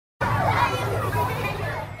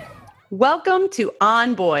Welcome to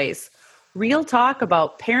On Boys, real talk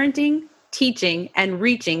about parenting, teaching, and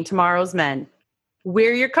reaching tomorrow's men.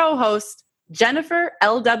 We're your co-hosts, Jennifer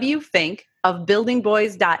L.W. Fink of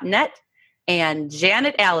buildingboys.net and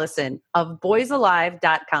Janet Allison of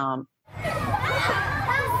boysalive.com.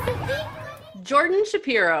 Jordan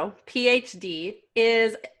Shapiro, PhD,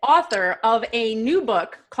 is author of a new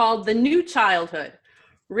book called The New Childhood,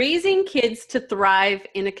 Raising Kids to Thrive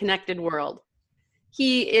in a Connected World.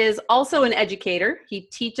 He is also an educator. He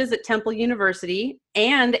teaches at Temple University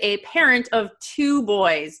and a parent of 2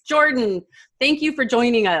 boys. Jordan, thank you for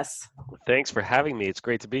joining us. Thanks for having me. It's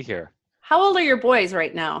great to be here. How old are your boys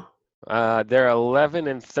right now? They're 11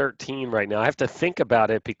 and 13 right now. I have to think about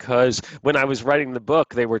it because when I was writing the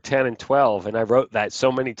book, they were 10 and 12, and I wrote that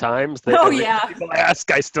so many times that people ask,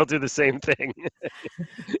 I still do the same thing.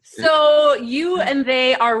 So you and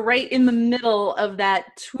they are right in the middle of that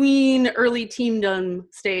tween early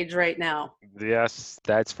teendom stage right now. Yes,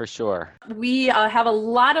 that's for sure. We have a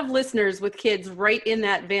lot of listeners with kids right in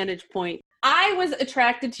that vantage point. I was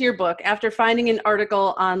attracted to your book after finding an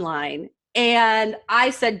article online. And I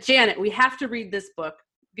said, Janet, we have to read this book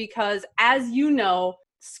because, as you know,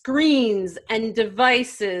 screens and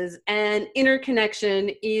devices and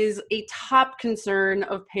interconnection is a top concern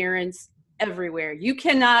of parents everywhere. You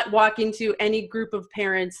cannot walk into any group of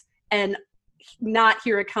parents and not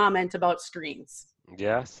hear a comment about screens.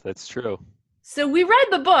 Yes, that's true. So we read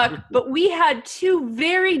the book, but we had 2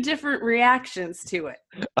 very different reactions to it.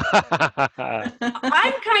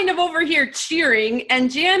 I'm kind of over here cheering, and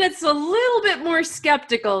Janet's a little bit more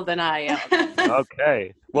skeptical than I am.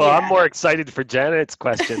 Okay. Well, yeah. I'm more excited for Janet's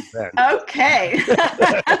question then. Okay.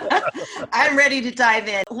 I'm ready to dive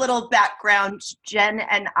in. A little background. Jen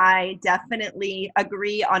and I definitely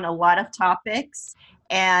agree on a lot of topics,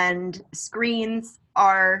 and screens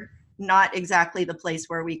are not exactly the place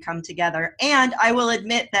where we come together. And I will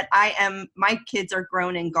admit that my kids are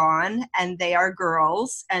grown and gone, and they are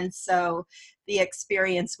girls. And so the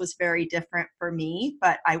experience was very different for me,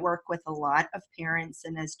 but I work with a lot of parents.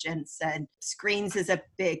 And as Jen said, screens is a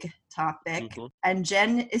big topic. Mm-hmm. And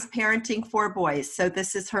Jen is parenting 4 boys. So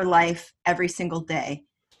this is her life every single day.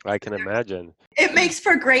 I can imagine. It makes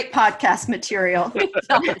for great podcast material.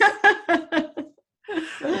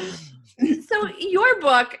 So your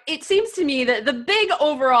book, it seems to me that the big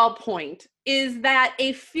overall point is that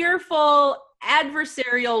a fearful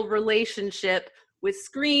adversarial relationship with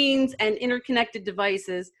screens and interconnected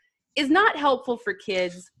devices is not helpful for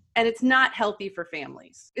kids, and it's not healthy for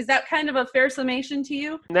families. Is that kind of a fair summation to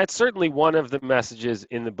you? And that's certainly one of the messages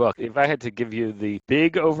in the book. If I had to give you the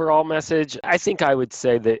big overall message, I think I would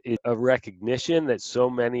say that it's a recognition that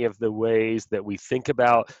so many of the ways that we think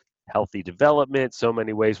about healthy development, so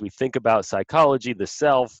many ways we think about psychology, the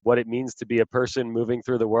self, what it means to be a person moving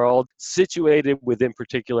through the world, situated within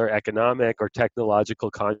particular economic or technological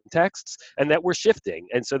contexts, and that we're shifting.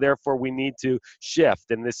 And so therefore we need to shift.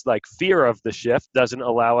 And this fear of the shift doesn't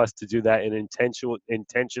allow us to do that in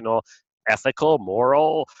intentional, ethical,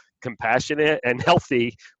 moral, compassionate, and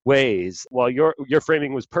healthy ways. While your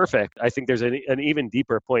framing was perfect, I think there's an even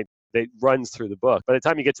deeper point that runs through the book. By the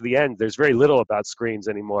time you get to the end, there's very little about screens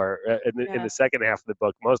anymore in the second half of the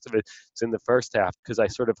book. Most of it's in the first half, because I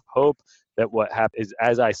sort of hope that what happens is,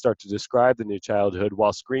 as I start to describe the new childhood,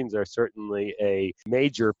 while screens are certainly a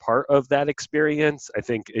major part of that experience, I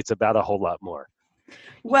think it's about a whole lot more.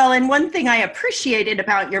 Well, and one thing I appreciated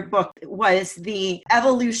about your book was the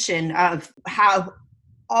evolution of how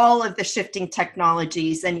all of the shifting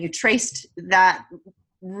technologies, and you traced that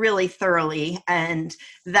really thoroughly, and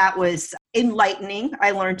that was enlightening.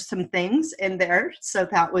 I learned some things in there, so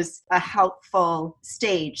that was a helpful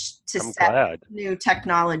stage to set new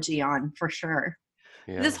technology on, for sure.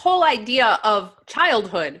 Yeah. This whole idea of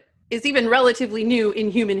childhood is even relatively new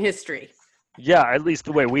in human history. Yeah, at least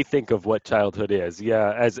the way we think of what childhood is.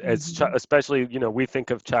 Yeah, especially, we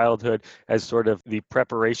think of childhood as sort of the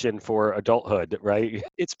preparation for adulthood, right?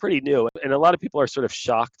 It's pretty new. And a lot of people are sort of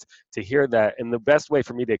shocked to hear that. And the best way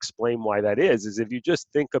for me to explain why that is if you just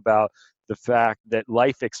think about the fact that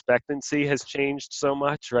life expectancy has changed so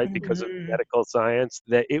much, right? Because of medical science,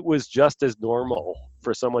 that it was just as normal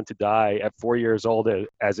for someone to die at 4 years old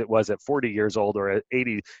as it was at 40 years old or at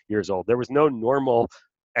 80 years old. There was no normal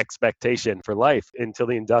expectation for life until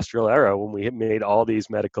the industrial era, when we made all these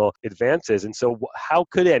medical advances. And so how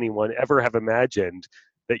could anyone ever have imagined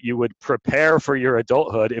that you would prepare for your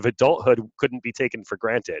adulthood if adulthood couldn't be taken for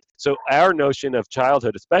granted? So our notion of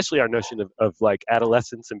childhood, especially our notion of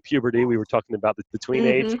adolescence and puberty, we were talking about the tween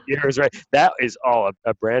age years, right? That is all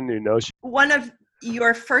a brand new notion. One of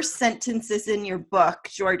your first sentences in your book,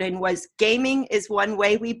 Jordan, was gaming is one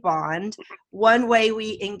way we bond, one way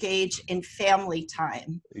we engage in family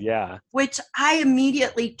time. Yeah. Which I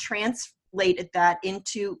immediately translated that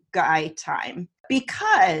into guy time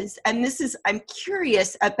because, and this is, I'm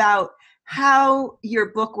curious about how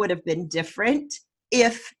your book would have been different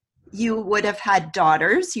if you would have had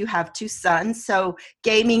daughters. You have 2 sons, so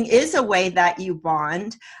gaming is a way that you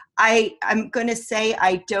bond. I'm going to say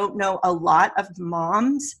I don't know a lot of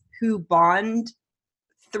moms who bond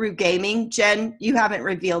through gaming. Jen, you haven't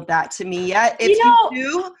revealed that to me yet. If you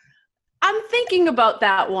do, I'm thinking about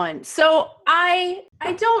that one. So I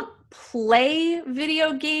don't play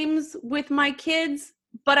video games with my kids,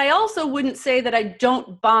 but I also wouldn't say that I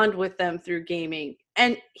don't bond with them through gaming.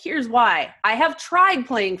 And here's why. I have tried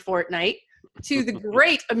playing Fortnite to the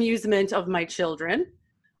great amusement of my children.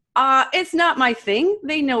 It's not my thing.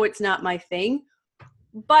 They know it's not my thing.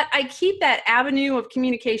 But I keep that avenue of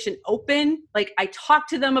communication open. Like, I talk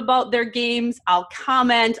to them about their games. I'll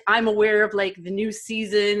comment. I'm aware of like the new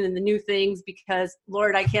season and the new things because,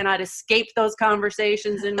 Lord, I cannot escape those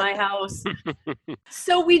conversations in my house.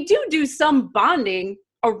 So we do some bonding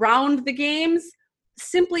around the games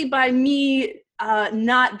simply by me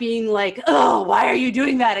not being like, oh, why are you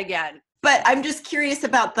doing that again? But I'm just curious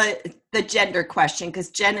about the gender question, because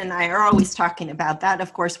Jen and I are always talking about that.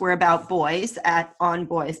 Of course, we're about boys at On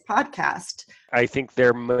Boys Podcast. I think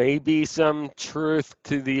there may be some truth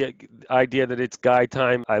to the idea that it's guy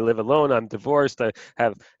time. I live alone. I'm divorced. I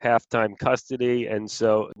have half-time custody. And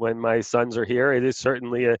so when my sons are here, it is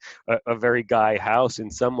certainly a very guy house in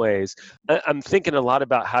some ways. I'm thinking a lot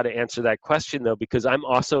about how to answer that question, though, because I'm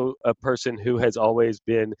also a person who has always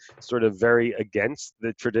been sort of very against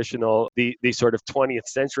the traditional, the sort of 20th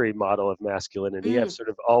century model of masculinity. I've sort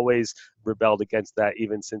of always rebelled against that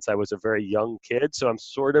even since I was a very young kid. So I'm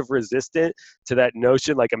sort of resistant to that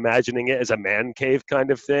notion, like imagining it as a man cave kind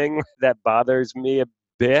of thing. That bothers me a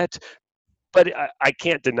bit. But I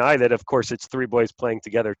can't deny that, of course, it's 3 boys playing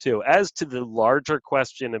together too. As to the larger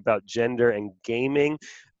question about gender and gaming,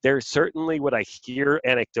 there's certainly what I hear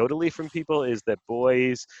anecdotally from people is that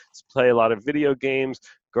boys play a lot of video games,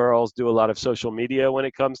 girls do a lot of social media when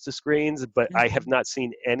it comes to screens, but I have not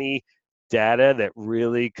seen any data that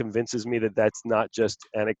really convinces me that that's not just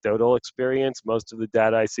anecdotal experience. Most of the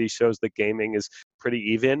data I see shows that gaming is pretty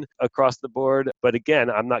even across the board. But again,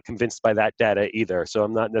 I'm not convinced by that data either. So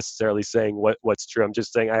I'm not necessarily saying what's true. I'm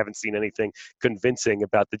just saying I haven't seen anything convincing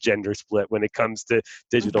about the gender split when it comes to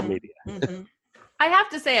digital media. I have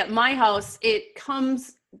to say, at my house, it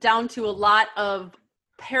comes down to a lot of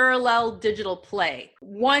parallel digital play.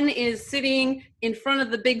 One is sitting in front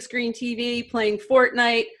of the big screen TV playing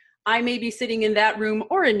Fortnite. I may be sitting in that room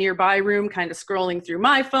or a nearby room, kind of scrolling through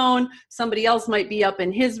my phone. Somebody else might be up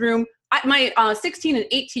in his room. My 16 and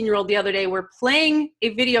 18-year-old the other day were playing a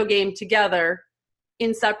video game together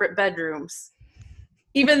in separate bedrooms.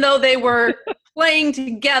 Even though they were playing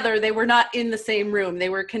together, they were not in the same room. They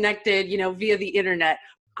were connected, via the internet.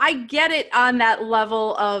 I get it on that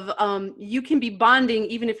level of you can be bonding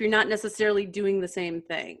even if you're not necessarily doing the same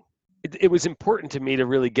thing. It was important to me to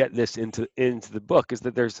really get this into the book, is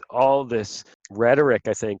that there's all this rhetoric,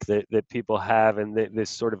 I think, that people have, and this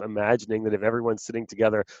sort of imagining that if everyone's sitting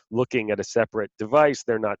together looking at a separate device,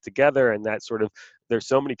 they're not together, and that sort of, there's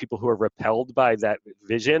so many people who are repelled by that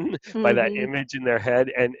vision, by that image in their head,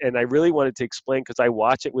 and I really wanted to explain, because I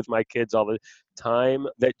watch it with my kids all the time,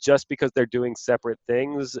 that just because they're doing separate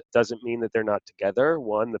things doesn't mean that they're not together.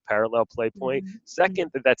 One, the parallel play point. Second,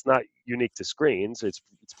 that that's not unique to screens. It's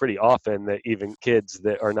pretty often that even kids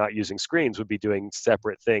that are not using screens would be doing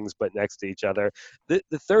separate things but next to each other. The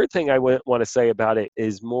third thing I want to say about it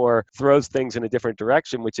is more throws things in a different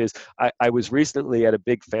direction, which is I was recently at a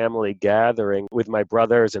big family gathering with my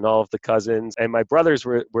brothers and all of the cousins, and my brothers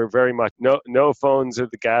were very much no phones at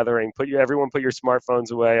the gathering. Everyone put your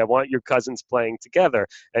smartphones away. I want your cousins playing together.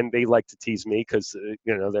 And they like to tease me because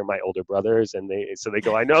they're my older brothers, and they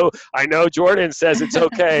go, I know Jordan says it's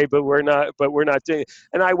okay, but we're not doing it.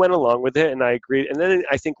 And I went along with it and I agreed. And then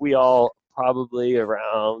I think we all, probably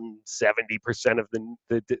around 70% of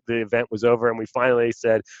the event was over, and we finally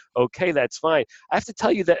said, okay, that's fine. I have to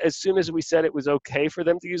tell you that as soon as we said it was okay for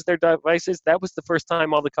them to use their devices, that was the first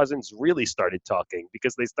time all the cousins really started talking,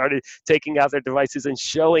 because they started taking out their devices and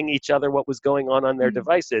showing each other what was going on their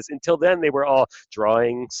devices. Until then, they were all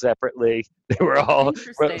drawing separately. They were all,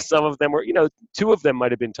 some of them were, 2 of them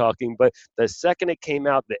might have been talking, but the second it came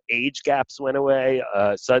out, the age gaps went away.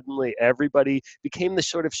 Suddenly everybody became the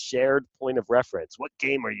sort of shared point point of reference? What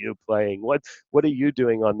game are you playing? What are you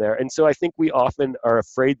doing on there? And so I think we often are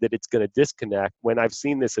afraid that it's going to disconnect, when I've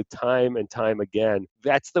seen this a time and time again.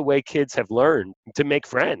 That's the way kids have learned to make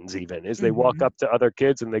friends, even, is they walk up to other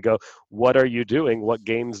kids and they go, what are you doing? What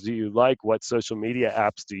games do you like? What social media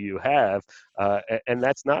apps do you have? And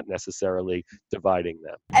that's not necessarily dividing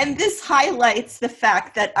them. And this highlights the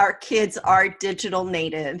fact that our kids are digital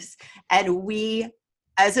natives, and we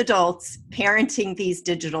as adults parenting these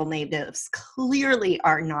digital natives clearly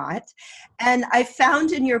are not. And I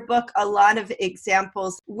found in your book a lot of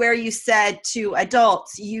examples where you said to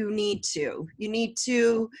adults, you need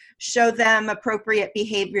to show them appropriate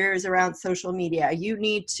behaviors around social media.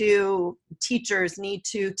 Teachers need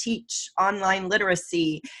to teach online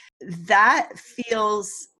literacy. That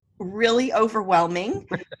feels really overwhelming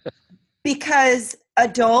because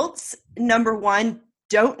adults, number one,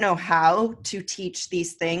 don't know how to teach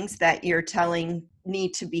these things that you're telling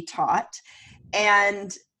need to be taught.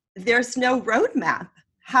 And there's no roadmap.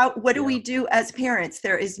 What do we do as parents?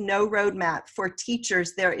 There is no roadmap. For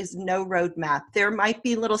teachers, there is no roadmap. There might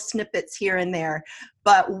be little snippets here and there,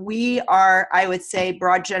 but we are, I would say,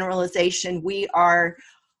 broad generalization, we are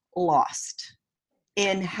lost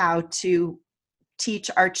in how to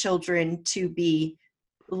teach our children to be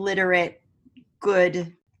literate,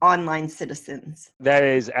 good online citizens. That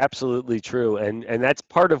is absolutely true. And that's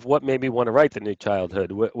part of what made me want to write The New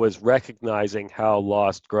Childhood, was recognizing how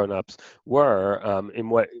lost grown-ups were in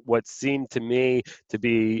what seemed to me to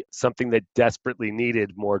be something that desperately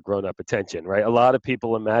needed more grown-up attention, right? A lot of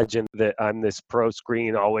people imagine that I'm this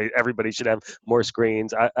pro-screen, always everybody should have more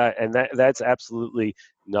screens, and that's absolutely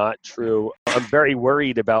not true. I'm very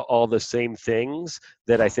worried about all the same things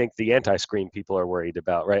that I think the anti-screen people are worried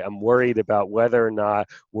about, right? I'm worried about whether or not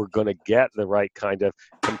we're going to get the right kind of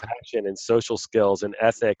compassion and social skills and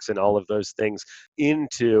ethics and all of those things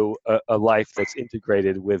into a life that's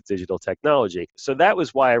integrated with digital technology. So that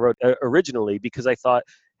was why I wrote originally, because I thought,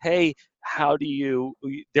 hey,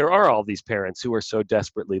 there are all these parents who are so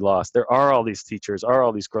desperately lost. There are all these teachers, are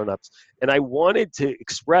all these grown-ups. And I wanted to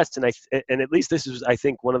express, and at least this is, I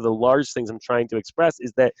think, one of the large things I'm trying to express,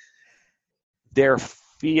 is that their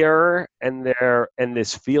fear and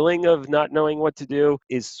this feeling of not knowing what to do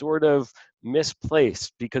is sort of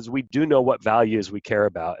misplaced, because we do know what values we care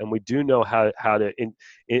about, and we do know how to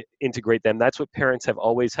integrate them. That's what parents have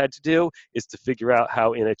always had to do, is to figure out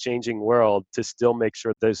how, in a changing world, to still make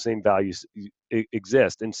sure those same values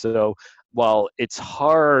exist. And so while it's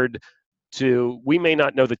hard we may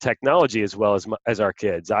not know the technology as well as our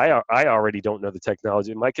kids. I already don't know the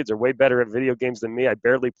technology. My kids are way better at video games than me. I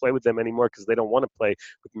barely play with them anymore because they don't want to play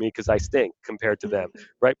with me because I stink compared to them,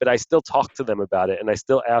 right? But I still talk to them about it, and I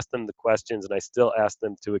still ask them the questions, and I still ask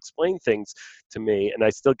them to explain things to me, and I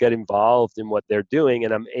still get involved in what they're doing,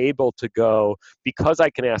 and I'm able to go, because I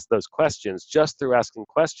can ask those questions, just through asking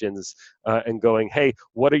questions and going, hey,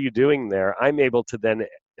 what are you doing there? I'm able to then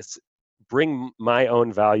bring my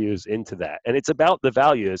own values into that. And it's about the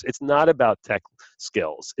values. It's not about tech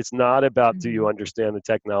skills. It's not about, do you understand the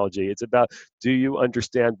technology? It's about, do you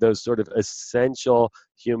understand those sort of essential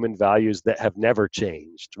human values that have never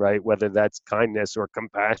changed, right? Whether that's kindness or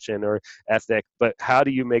compassion or ethic, but how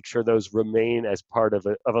do you make sure those remain as part of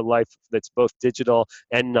a life that's both digital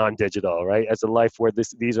and non-digital, right? As a life where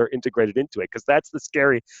these are integrated into it, because that's the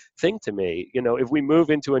scary thing to me. If we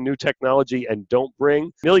move into a new technology and don't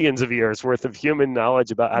bring millions of years worth of human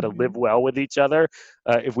knowledge about how to live well with each other,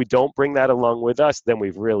 if we don't bring that along with us, then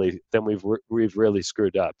we've really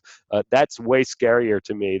screwed up. That's way scarier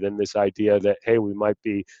to me than this idea that, hey, we might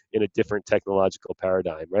be in a different technological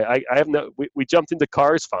paradigm, right? We jumped into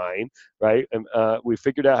cars fine, right? And we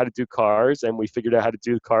figured out how to do cars, and we figured out how to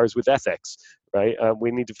do cars with ethics, right?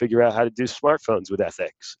 We need to figure out how to do smartphones with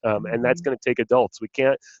ethics, and that's going to take adults. We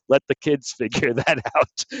can't let the kids figure that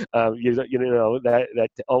out. That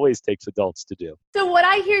always takes adults to do. So what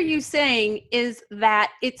I hear you saying is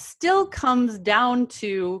that it still comes down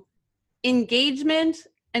to engagement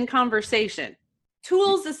and conversation.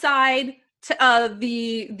 Tools aside,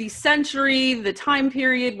 the century, the time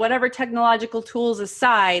period, whatever technological tools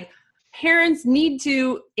aside, parents need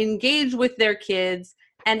to engage with their kids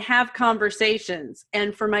and have conversations.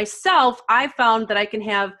 And for myself, I found that I can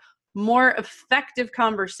have more effective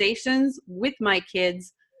conversations with my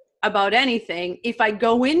kids about anything if I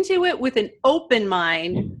go into it with an open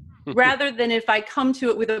mind rather than if I come to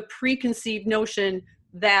it with a preconceived notion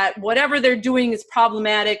that whatever they're doing is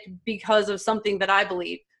problematic because of something that I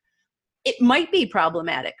believe. It might be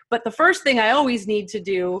problematic, but the first thing I always need to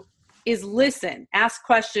do is listen, ask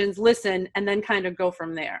questions, listen, and then kind of go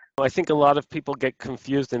from there. I think a lot of people get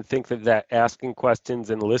confused and think that asking questions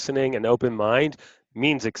and listening and open mind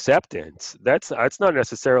means acceptance. That's not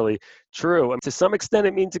necessarily true. To some extent,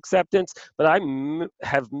 it means acceptance, but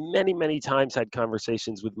have many times had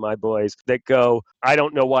conversations with my boys that go, I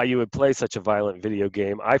don't know why you would play such a violent video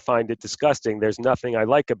game. I find it disgusting. There's nothing I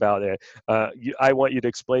like about it. I want you to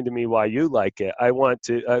explain to me why you like it. I want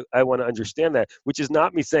to understand that, which is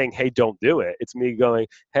not me saying, hey, don't do it. It's me going,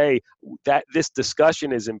 hey, that this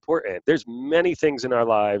discussion is important. There's many things in our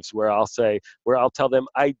lives where I'll tell them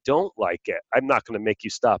I don't like it. I'm not going to make you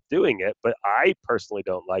stop doing it, but I personally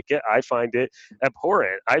don't like it. I find it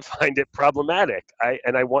abhorrent. I find it problematic.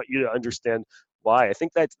 And I want you to understand why. I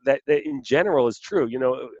think that in general is true. You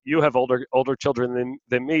know, you have older children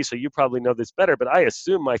than me, so you probably know this better. But I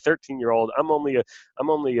assume my 13-year-old, I'm only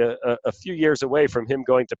a few years away from him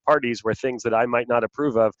going to parties where things that I might not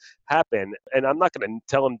approve of happen. And I'm not going to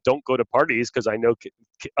tell him don't go to parties because I know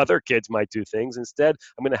other kids might do things. Instead,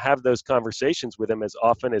 I'm going to have those conversations with him as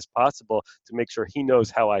often as possible to make sure he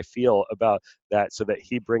knows how I feel about that, so that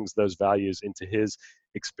he brings those values into his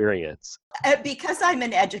experience. Because I'm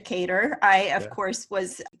an educator, I, of course,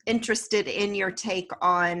 was interested in your take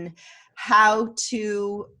on how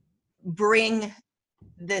to bring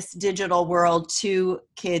this digital world to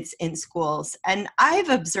kids in schools. And I've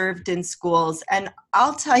observed in schools, and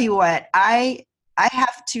I'll tell you what, I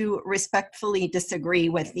have to respectfully disagree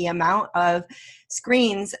with the amount of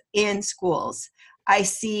screens in schools. I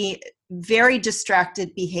see very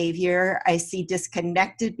distracted behavior. I see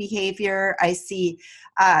disconnected behavior. I see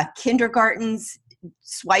kindergartens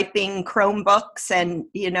swiping Chromebooks, and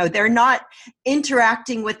they're not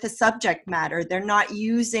interacting with the subject matter. They're not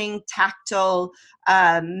using tactile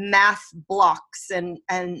math blocks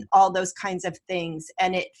and all those kinds of things.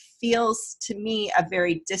 And it feels to me a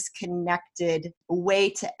very disconnected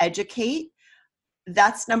way to educate.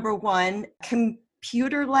 That's number one.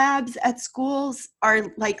 Computer labs at schools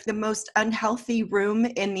are like the most unhealthy room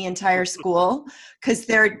in the entire school, because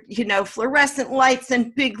they're, fluorescent lights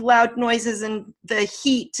and big loud noises and the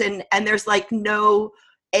heat, and there's like no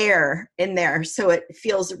air in there. So it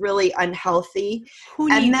feels really unhealthy. Who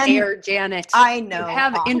needs air, Janet? I know. You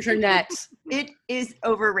have internet. It is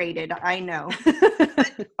overrated. I know.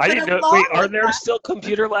 I didn't know. Wait, are there still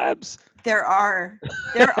computer labs? There are.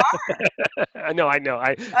 I know.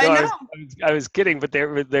 I was kidding, but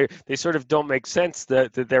they sort of don't make sense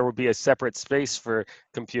that there would be a separate space for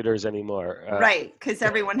computers anymore. Right, because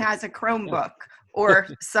everyone has a Chromebook or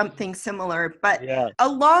something similar. But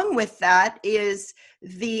along with that is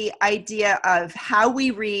the idea of how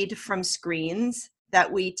we read from screens, that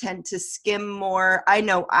we tend to skim more. I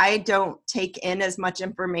know I don't take in as much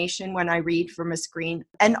information when I read from a screen.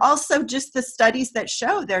 And also just the studies that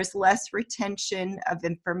show there's less retention of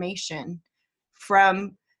information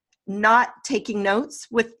from not taking notes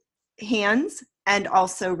with hands and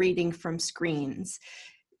also reading from screens.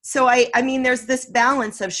 So I mean, there's this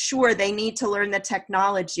balance of, sure, they need to learn the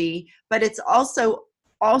technology, but it's also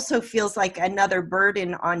feels like another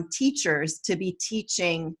burden on teachers to be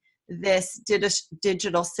teaching this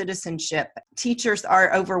digital citizenship. Teachers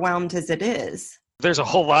are overwhelmed as it is. There's a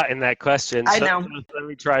whole lot in that question. I know. Let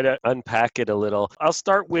me try to unpack it a little. I'll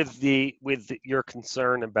start with your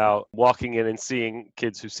concern about walking in and seeing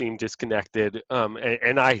kids who seem disconnected.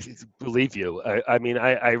 And I believe you. I mean,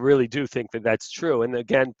 I really do think that that's true. And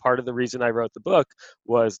again, part of the reason I wrote the book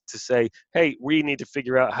was to say, hey, we need to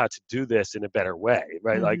figure out how to do this in a better way,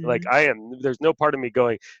 right? Mm-hmm. There's no part of me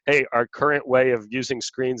going, hey, our current way of using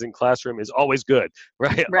screens in classroom is always good,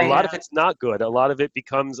 right? A lot of it's not good. A lot of it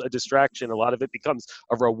becomes a distraction. A lot of it becomes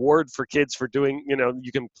a reward for kids for doing,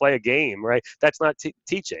 you can play a game, right? That's not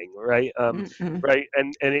teaching, right? Right.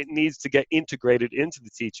 And it needs to get integrated into the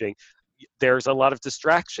teaching. There's a lot of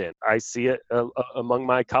distraction. I see it among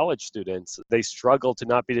my college students. They struggle to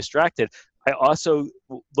not be distracted. I also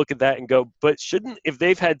look at that and go, but if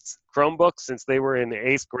they've had Chromebooks since they were in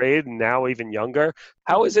 8th grade and now even younger,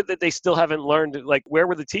 how is it that they still haven't learned, where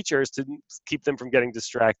were the teachers to keep them from getting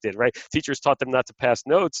distracted, right? Teachers taught them not to pass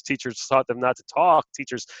notes. Teachers taught them not to talk.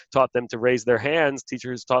 Teachers taught them to raise their hands.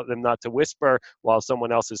 Teachers taught them not to whisper while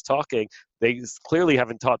someone else is talking. They clearly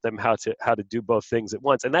haven't taught them how to do both things at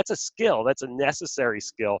once. And that's a skill. That's a necessary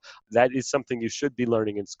skill. That is something you should be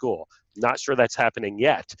learning in school. Not sure that's happening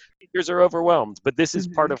yet. Teachers are overwhelmed, but this is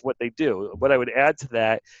part of what they do. What I would add to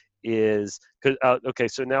that is, okay,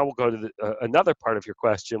 so now we'll go to another part of your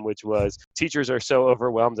question, which was teachers are so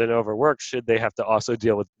overwhelmed and overworked, should they have to also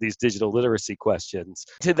deal with these digital literacy questions?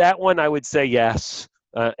 To that one, I would say yes.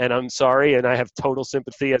 And I'm sorry, and I have total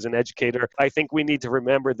sympathy as an educator. I think we need to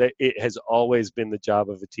remember that it has always been the job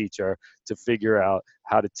of a teacher to figure out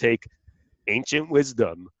how to take ancient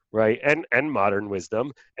wisdom, right, and modern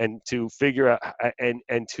wisdom, and to figure out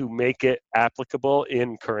and to make it applicable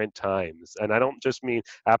in current times. And I don't just mean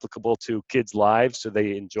applicable to kids' lives so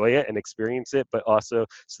they enjoy it and experience it, but also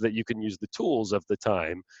so that you can use the tools of the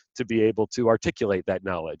time to be able to articulate that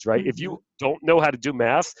knowledge, right? If you don't know how to do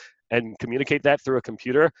math and communicate that through a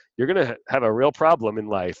computer, you're going to have a real problem in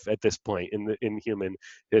life at this point in human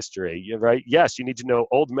history, right? Yes, you need to know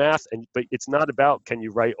old math, but it's not about can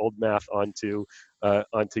you write old math onto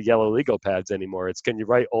yellow Lego pads anymore. It's can you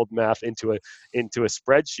write old math into a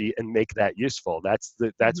spreadsheet and make that useful. That's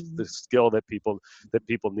the skill that people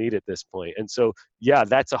need at this point. And so yeah,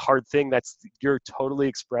 that's a hard thing. You're totally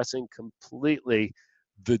expressing completely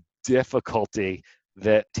the difficulty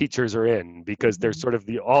that teachers are in, because there's sort of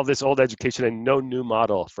all this old education and no new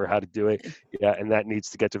model for how to do it. Yeah, and that needs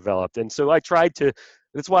to get developed. And so I tried to,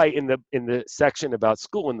 that's why in the section about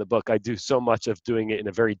school in the book, I do so much of doing it in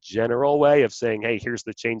a very general way of saying, hey, here's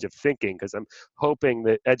the change of thinking, because I'm hoping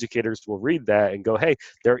that educators will read that and go, hey,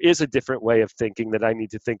 there is a different way of thinking that I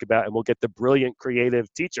need to think about, and we'll get the brilliant,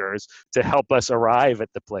 creative teachers to help us arrive at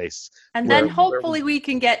the place. And then hopefully we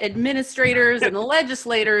can get administrators and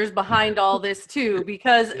legislators behind all this too,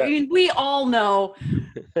 because I mean, we all know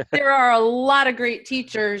there are a lot of great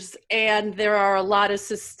teachers and there are a lot of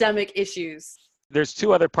systemic issues. There's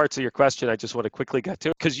two other parts of your question I just want to quickly get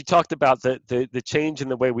to, because you talked about the change in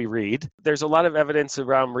the way we read. There's a lot of evidence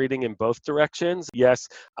around reading in both directions. Yes,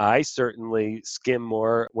 I certainly skim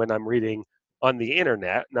more when I'm reading on the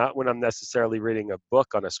internet, not when I'm necessarily reading a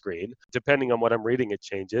book on a screen. Depending on what I'm reading, it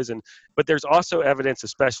changes. But there's also evidence,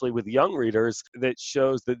 especially with young readers, that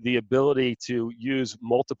shows that the ability to use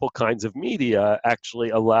multiple kinds of media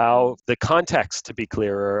actually allow the context to be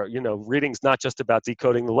clearer. Reading's not just about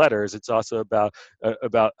decoding the letters, it's also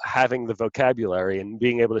about having the vocabulary and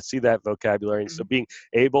being able to see that vocabulary. And so being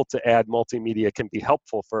able to add multimedia can be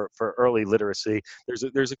helpful for early literacy.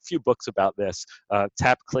 There's a few books about this.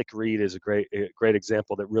 Tap, Click, Read is a great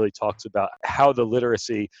example that really talks about how the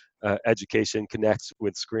literacy education connects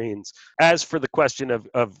with screens. As for the question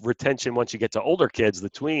of retention once you get to older kids, the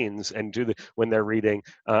tweens, and when they're reading,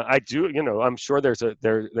 I'm sure there's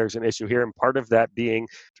an issue here, and part of that being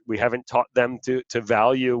we haven't taught them to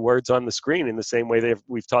value words on the screen in the same way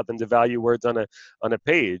we've taught them to value words on a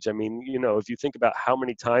page. I mean, if you think about how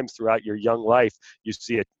many times throughout your young life you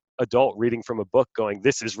see a adult reading from a book going,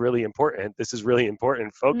 this is really important,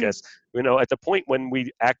 focus. At the point when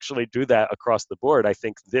we actually do that across the board, I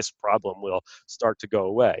think this problem will start to go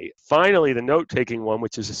away. Finally, the note-taking one,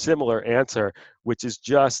 which is a similar answer, which is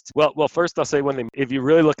just, well, first I'll say one thing. If you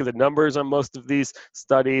really look at the numbers on most of these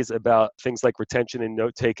studies about things like retention and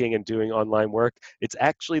note-taking and doing online work, it's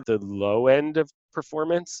actually the low end of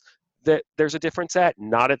performance that there's a difference at,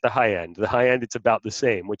 not at the high end. The high end, it's about the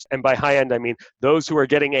same, and by high end, I mean those who are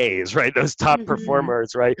getting A's, right? Those top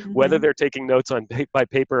performers, right? Whether they're taking notes by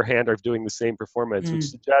paper or hand or doing the same performance, which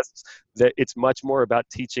suggests that it's much more about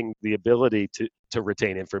teaching the ability to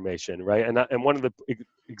retain information, right? And one of the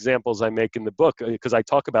examples I make in the book, because I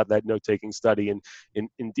talk about that note-taking study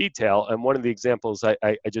in detail, and one of the examples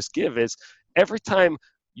I just give is every time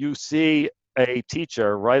you see a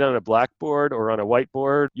teacher write on a blackboard or on a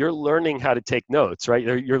whiteboard, you're learning how to take notes, right?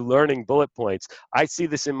 You're learning bullet points. I see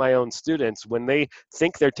this in my own students. When they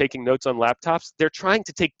think they're taking notes on laptops, they're trying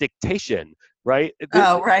to take dictation, right?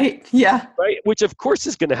 Oh, right. Yeah. Right. Which of course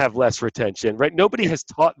is going to have less retention, right? Nobody has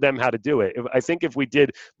taught them how to do it. I think if we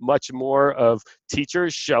did much more of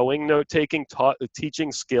teachers showing note-taking,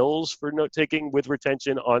 teaching skills for note-taking with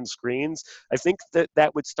retention on screens, I think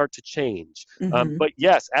that would start to change. But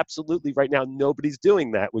yes, absolutely. Right now, nobody's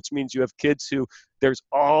doing that, which means you have kids who there's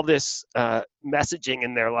all this messaging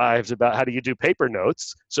in their lives about how do you do paper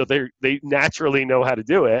notes, so they naturally know how to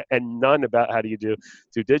do it, and none about how do you do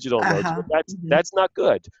digital notes. But that's not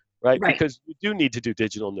good, right? Because you do need to do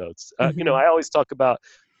digital notes. I always talk about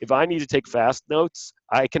if I need to take fast notes,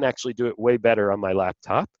 I can actually do it way better on my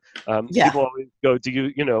laptop. People always go,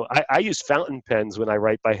 I use fountain pens when I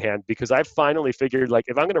write by hand, because I've finally figured, like,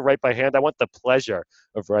 if I'm going to write by hand, I want the pleasure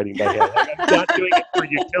of writing by hand. Like, I'm not doing it for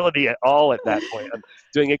utility at all at that point. I'm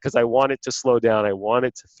doing it because I want it to slow down. I want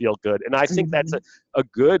it to feel good. And I think that's a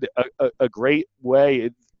great way.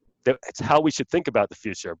 It's how we should think about the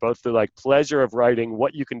future, both the pleasure of writing,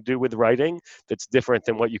 what you can do with writing that's different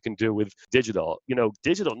than what you can do with digital.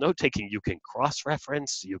 Digital note taking, you can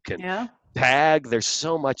cross-reference, you can tag, there's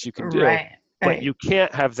so much you can do. But Right. you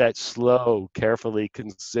can't have that slow, carefully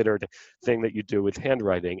considered thing that you do with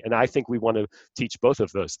handwriting. And I think we want to teach both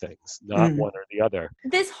of those things, not one or the other.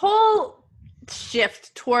 This whole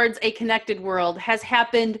shift towards a connected world has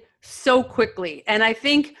happened so quickly. And I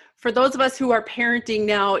think for those of us who are parenting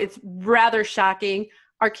now, it's rather shocking.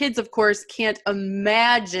 Our kids, of course, can't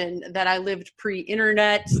imagine that I lived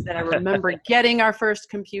pre-internet, that I remember getting our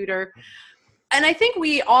first computer. And I think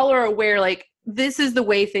we all are aware, like, this is the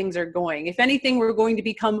way things are going. If anything, we're going to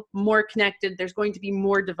become more connected. There's going to be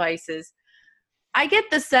more devices. I get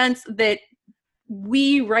the sense that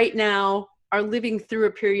we right now are living through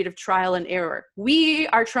a period of trial and error. We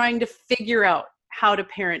are trying to figure out how to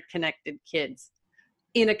parent connected kids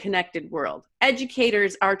in a connected world.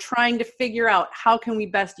 Educators are trying to figure out how can we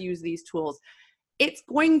best use these tools. It's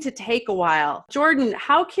going to take a while. Jordan,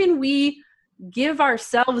 how can we give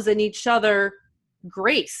ourselves and each other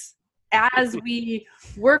grace as we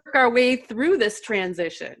work our way through this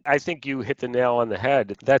transition? I think you hit the nail on the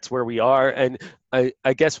head. That's where we are. And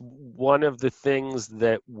I guess one of the things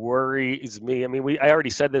that worries me, I mean, I already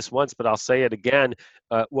said this once, but I'll say it again.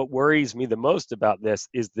 What worries me the most about this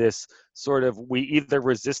is this sort of, we either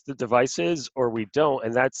resist the devices or we don't.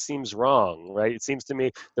 And that seems wrong, right? It seems to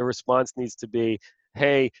me the response needs to be,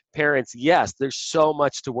 hey, parents, yes, there's so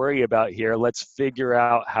much to worry about here. Let's figure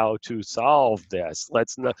out how to solve this.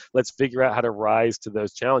 Let's figure out how to rise to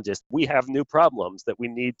those challenges. We have new problems that we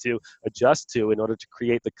need to adjust to in order to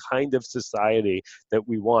create the kind of society that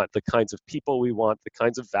we want, the kinds of people we want, the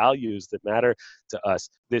kinds of values that matter to us.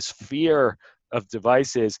 This fear of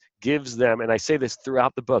devices gives them, and I say this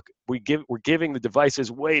throughout the book, we're giving the devices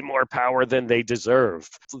way more power than they deserve.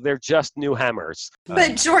 So they're just new hammers.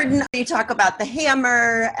 But Jordan, you talk about the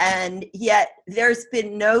hammer, and yet there's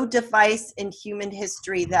been no device in human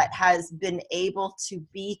history that has been able to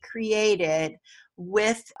be created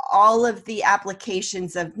with all of the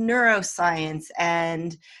applications of neuroscience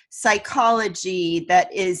and psychology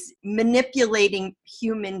that is manipulating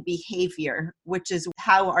human behavior, which is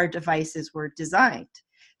how our devices were designed.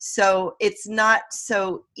 So it's not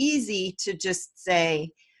so easy to just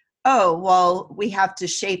say, oh, well, we have to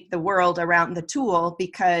shape the world around the tool,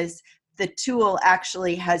 because the tool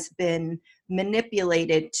actually has been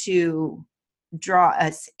manipulated to draw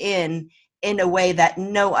us in a way that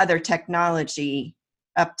no other technology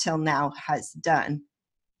up till now has done.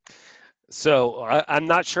 So I'm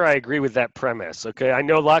not sure I agree with that premise. Okay, I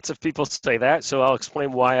know lots of people say that, so I'll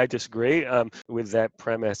explain why I disagree with that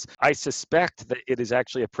premise. I suspect that it is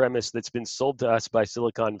actually a premise that's been sold to us by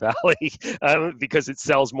Silicon Valley because it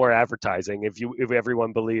sells more advertising. If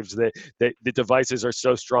everyone believes that the devices are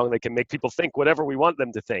so strong they can make people think whatever we want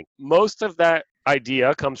them to think, most of that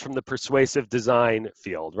idea comes from the persuasive design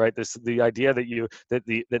field, right? The idea that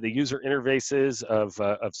the user interfaces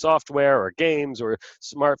of software or games or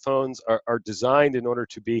smartphones are designed in order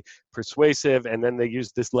to be persuasive, and then they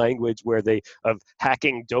use this language where of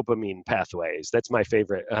hacking dopamine pathways. That's my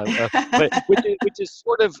favorite, but which is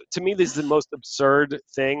sort of, to me, this is the most absurd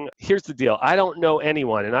thing. Here's the deal: I don't know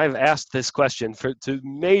anyone, and I've asked this question to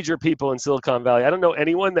major people in Silicon Valley. I don't know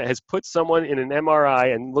anyone that has put someone in an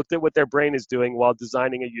MRI and looked at what their brain is doing while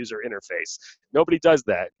designing a user interface. Nobody does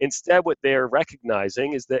that. Instead, what they're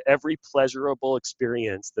recognizing is that every pleasurable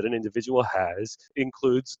experience that an individual has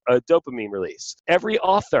includes a dopamine release. Every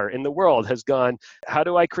author in the world has gone, how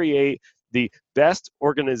do I create the best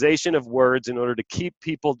organization of words in order to keep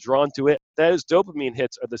people drawn to it? Those dopamine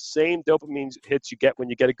hits are the same dopamine hits you get when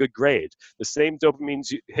you get a good grade, the same dopamine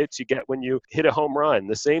hits you get when you hit a home run,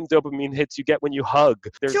 the same dopamine hits you get when you hug.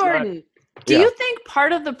 Jordan, do you think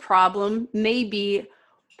part of the problem may be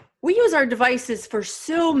we use our devices for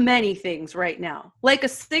so many things right now? Like a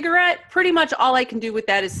cigarette, pretty much all I can do with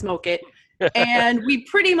that is smoke it. And we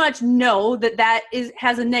pretty much know that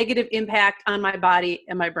has a negative impact on my body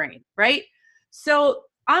and my brain, right? So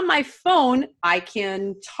on my phone, I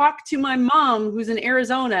can talk to my mom who's in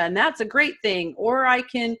Arizona, and that's a great thing. Or I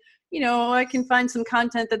can find some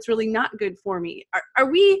content that's really not good for me. Are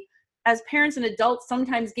we, as parents and adults,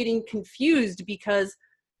 sometimes getting confused because,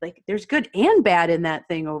 like, there's good and bad in that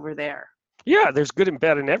thing over there? Yeah, there's good and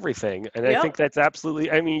bad in everything. And Yep. I think that's absolutely,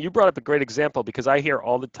 I mean, you brought up a great example, because I hear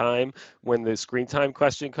all the time when the screen time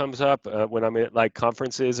question comes up, when I'm at like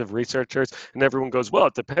conferences of researchers, and everyone goes, well,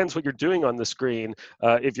 it depends what you're doing on the screen.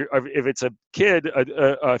 If it's a kid,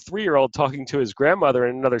 a 3-year-old talking to his grandmother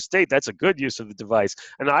in another state, that's a good use of the device.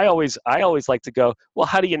 And I always like to go, well,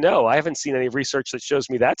 how do you know? I haven't seen any research that shows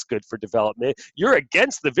me that's good for development. You're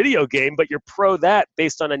against the video game, but you're pro that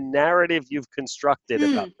based on a narrative you've constructed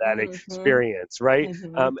about that experience. experience, right?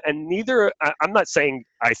 Mhm. And neither, I'm not saying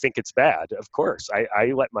I think it's bad. Of course,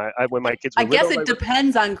 when my kids I were guess little, it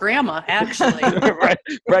depends on grandma, actually. right,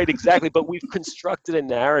 right, exactly. But we've constructed a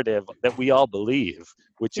narrative that we all believe,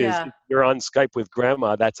 which is Yeah. if you're on Skype with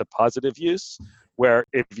grandma, that's a positive use. Where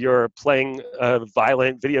if you're playing a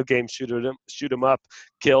violent video game, shoot 'em up,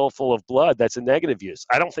 kill full of blood, that's a negative use.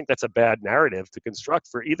 I don't think that's a bad narrative to construct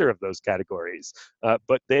for either of those categories.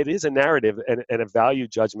 But it is a narrative and a value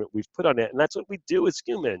judgment we've put on it, and that's what we do as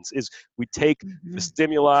humans. Is we take the Mhm.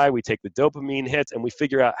 stimuli, we take the dopamine hits, and we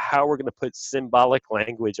figure out how we're going to put symbolic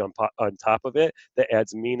language on top of it that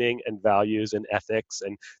adds meaning and values and ethics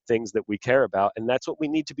and things that we care about. And that's what we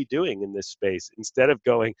need to be doing in this space. Instead of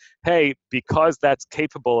going, hey, because that's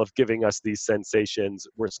capable of giving us these sensations,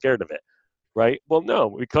 we're scared of it, right? Well,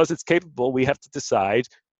 no, because it's capable, we have to decide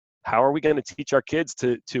how are we going to teach our kids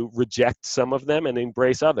to reject some of them and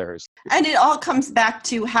embrace others. And it all comes back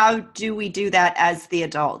to how do we do that as the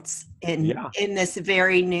adults Yeah. in this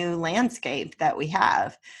very new landscape that we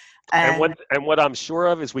have. And And what I'm sure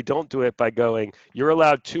of is we don't do it by going, you're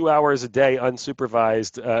allowed 2 hours a day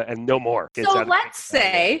unsupervised and no more. Kids So out of let's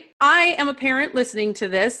say I am a parent listening to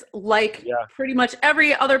this, like Yeah. pretty much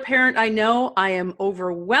every other parent I know. I am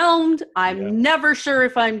overwhelmed. I'm Yeah. never sure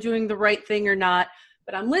if I'm doing the right thing or not,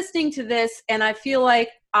 but I'm listening to this and I feel like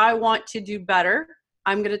I want to do better.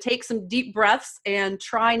 I'm going to take some deep breaths and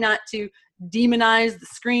try not to demonize the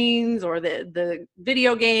screens or the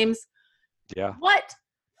video games. Yeah. What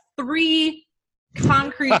 3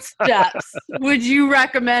 concrete steps would you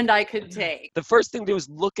recommend I could take? The first thing to do is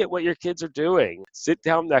look at what your kids are doing. Sit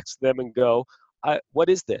down next to them and go, what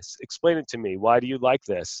is this? Explain it to me. Why do you like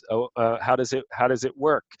this? How does it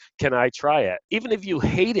work? Can I try it? Even if you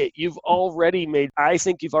hate it, I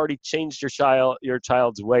think you've already changed your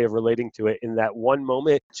child's way of relating to it in that one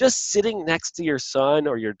moment. Just sitting next to your son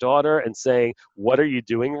or your daughter and saying, what are you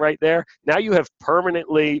doing right there? Now you have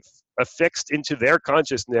permanently affixed into their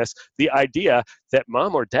consciousness the idea that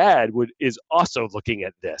mom or dad is also looking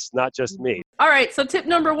at this, not just me. All right, so tip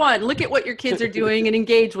number 1, look at what your kids are doing and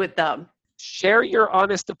engage with them. Share your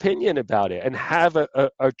honest opinion about it and have a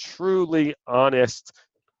truly honest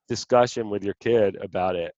discussion with your kid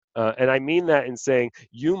about it. And I mean that in saying,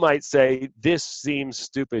 you might say, this seems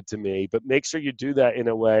stupid to me, but make sure you do that in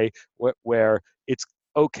a way where it's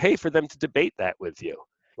okay for them to debate that with you,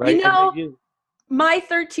 right? You know, my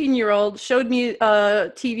 13-year-old showed me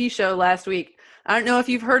a TV show last week. I don't know if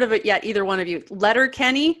you've heard of it yet, either one of you.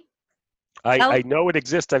 Letterkenny. I know it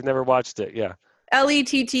exists. I've never watched it. Yeah. Letterkenny.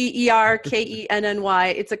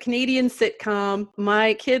 It's a Canadian sitcom.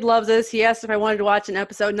 My kid loves this. He asked if I wanted to watch an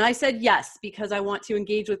episode, and I said yes, because I want to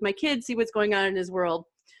engage with my kid, see what's going on in his world.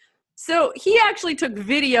 So he actually took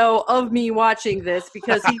video of me watching this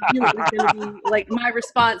because he knew it was going to be like my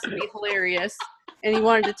response would be hilarious, and he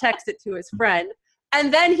wanted to text it to his friend.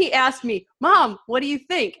 And then he asked me, Mom, what do you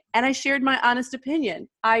think? And I shared my honest opinion.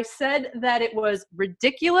 I said that it was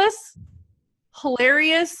ridiculous,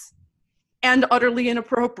 hilarious, and utterly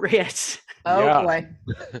inappropriate. oh boy.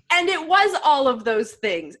 And it was all of those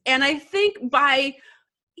things. And I think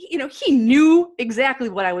he knew exactly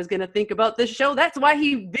what I was going to think about this show. That's why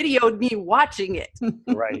he videoed me watching it.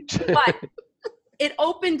 Right. But it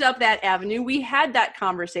opened up that avenue. We had that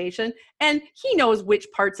conversation, and he knows which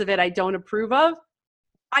parts of it I don't approve of.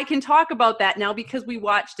 I can talk about that now because we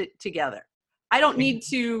watched it together. I don't need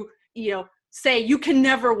to, say you can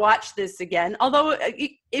never watch this again. Although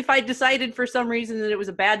if I decided for some reason that it was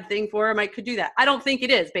a bad thing for him, I could do that. I don't think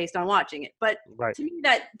it is based on watching it. But Right. to me,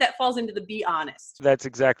 that falls into the be honest. That's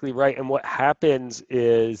exactly right. And what happens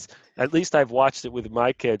is, at least I've watched it with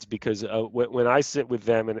my kids, because when I sit with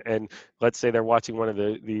them and let's say they're watching one of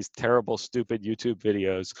these terrible, stupid YouTube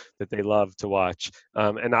videos that they love to watch,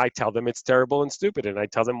 and I tell them it's terrible and stupid, and I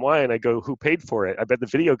tell them why, and I go, who paid for it? I bet the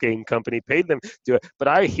video game company paid them to do it. But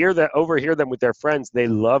I overhear them with their friends. They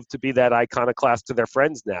love to be that iconoclast to their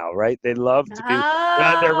friends now, right? They love to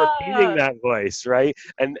be, they're repeating that voice, right?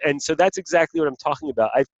 And so that's exactly what I'm talking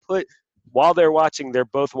about. While they're watching, they're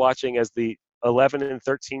both watching as the 11 and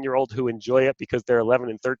 13-year-old who enjoy it because they're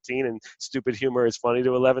 11 and 13 and stupid humor is funny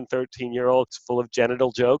to 11, 13-year-olds, full of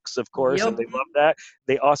genital jokes, of course, Yep. and they love that.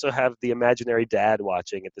 They also have the imaginary dad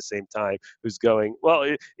watching at the same time who's going, well,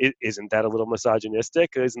 isn't that a little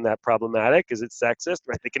misogynistic? Isn't that problematic? Is it sexist?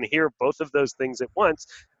 Right? They can hear both of those things at once.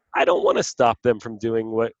 I don't want to stop them from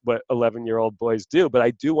doing what 11-year-old boys do, but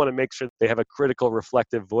I do want to make sure they have a critical,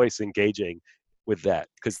 reflective voice engaging with that,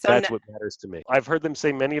 because So that's what matters to me. I've heard them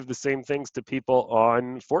say many of the same things to people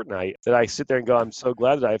on Fortnite that I sit there and go, I'm so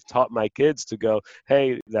glad that I've taught my kids to go,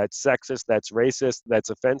 hey, that's sexist, that's racist, that's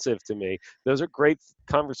offensive to me. Those are great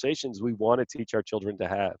conversations we want to teach our children to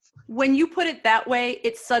have. When you put it that way,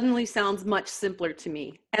 it suddenly sounds much simpler to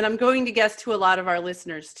me. And I'm going to guess to a lot of our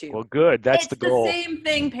listeners too. Well, good. That's the goal. It's the same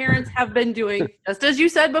thing parents have been doing, just as you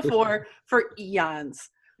said before, for eons.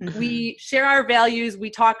 Mhm. We share our values, we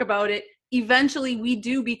talk about it. Eventually, we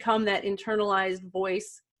do become that internalized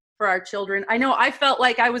voice for our children. I know I felt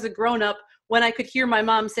like I was a grown-up when I could hear my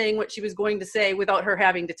mom saying what she was going to say without her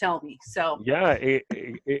having to tell me. So yeah,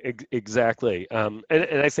 exactly. And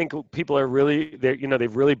I think people are really,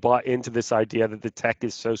 they've really bought into this idea that the tech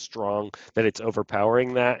is so strong that it's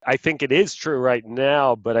overpowering that. I think it is true right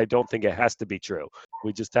now, but I don't think it has to be true.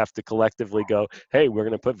 We just have to collectively go, hey, we're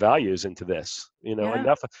going to put values into this.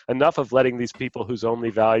 Yeah. Enough of letting these people whose only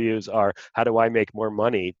values are how do I make more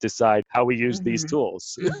money decide how we use these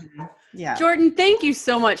tools. Yeah. Jordan, thank you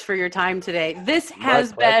so much for your time today. This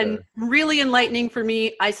has been really enlightening for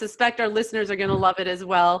me. I suspect our listeners are going to love it as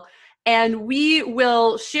well. And we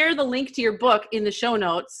will share the link to your book in the show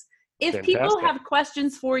notes. If people Fantastic. have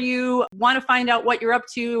questions for you, want to find out what you're up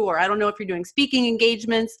to, or I don't know if you're doing speaking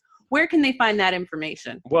engagements, where can they find that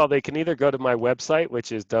information? Well, they can either go to my website,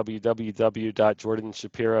 which is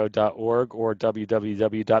www.jordanshapiro.org, or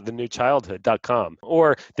www.thenewchildhood.com.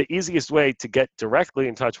 Or the easiest way to get directly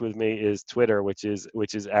in touch with me is Twitter, which is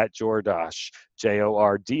at Jordosh,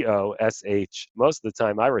 Jordosh. Most of the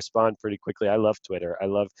time, I respond pretty quickly. I love Twitter. I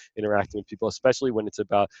love interacting with people, especially when it's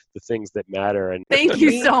about the things that matter. And thank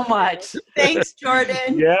you so much. Thanks,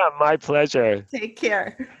 Jordan. Yeah, my pleasure. Take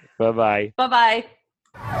care. Bye-bye. Bye-bye.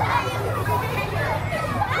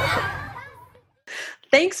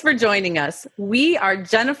 Thanks for joining us. We are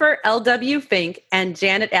Jennifer L.W. Fink and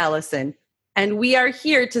Janet Allison, and we are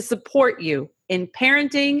here to support you in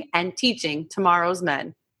parenting and teaching tomorrow's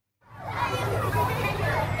men.